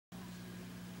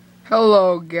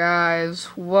Hello guys,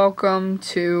 welcome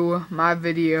to my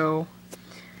video.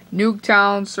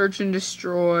 Nuketown Search and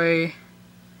Destroy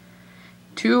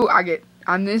 2.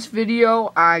 On this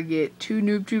video I get 2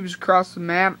 noob tubes across the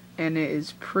map and it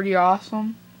is pretty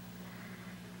awesome.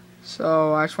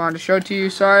 So I just wanted to show it to you.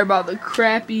 Sorry about the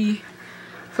crappy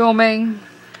filming.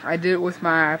 I did it with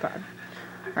my iPod.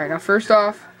 Alright, now first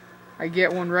off, I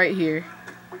get one right here.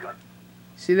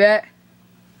 See that?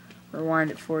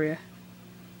 Rewind it for you.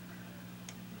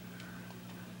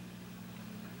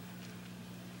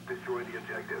 Destroy the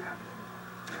objective.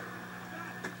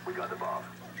 We got the bomb.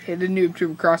 Hit the noob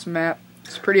tube across the map.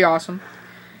 It's pretty awesome.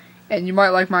 And you might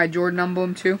like my Jordan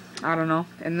emblem too. I don't know.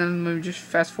 And then let me just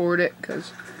fast forward it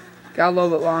because got a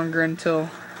little bit longer until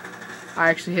I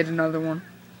actually hit another one.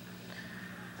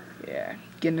 Yeah,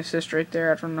 get an assist right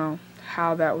there. I don't know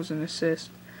how that was an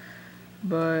assist.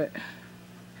 But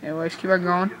anyways, keep on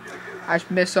going. I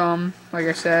just miss like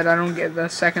I said, I don't get the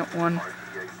second one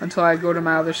until I go to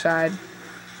my other side.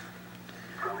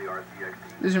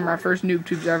 These are my first noob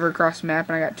tubes ever across the map,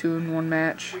 and I got 2 in one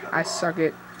match. I suck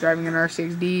at driving an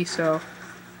RCXD, so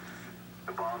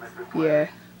yeah,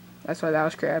 that's why that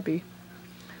was crappy.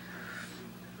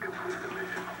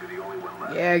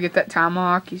 Yeah, get that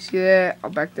tomahawk. You see that? I'll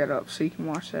back that up so you can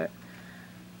watch that.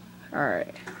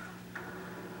 Alright.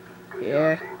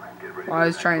 Yeah. While I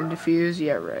was trying to defuse,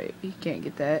 yeah, right. You can't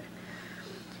get that.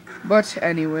 But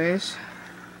anyways,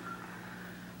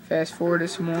 fast forward it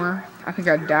some more. I think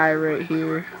I die right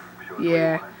here.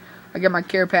 Yeah, I get my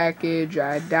care package.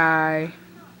 I die.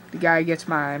 The guy gets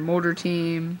my motor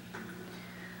team.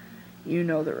 You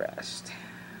know the rest.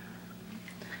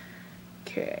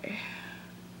 Okay.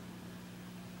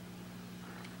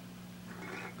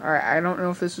 Alright, I don't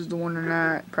know if this is the one or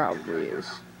not. It probably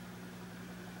is.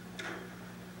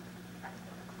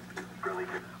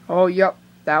 Oh, yep.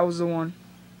 That was the one.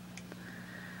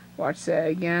 Watch that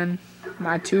again.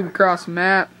 My tube across the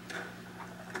map.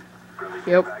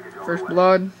 Yep. First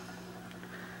blood.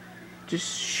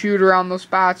 Just shoot around those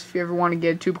spots if you ever want to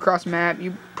get a tube across the map.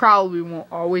 You probably won't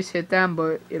always hit them,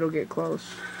 but it'll get close.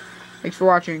 Thanks for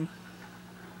watching.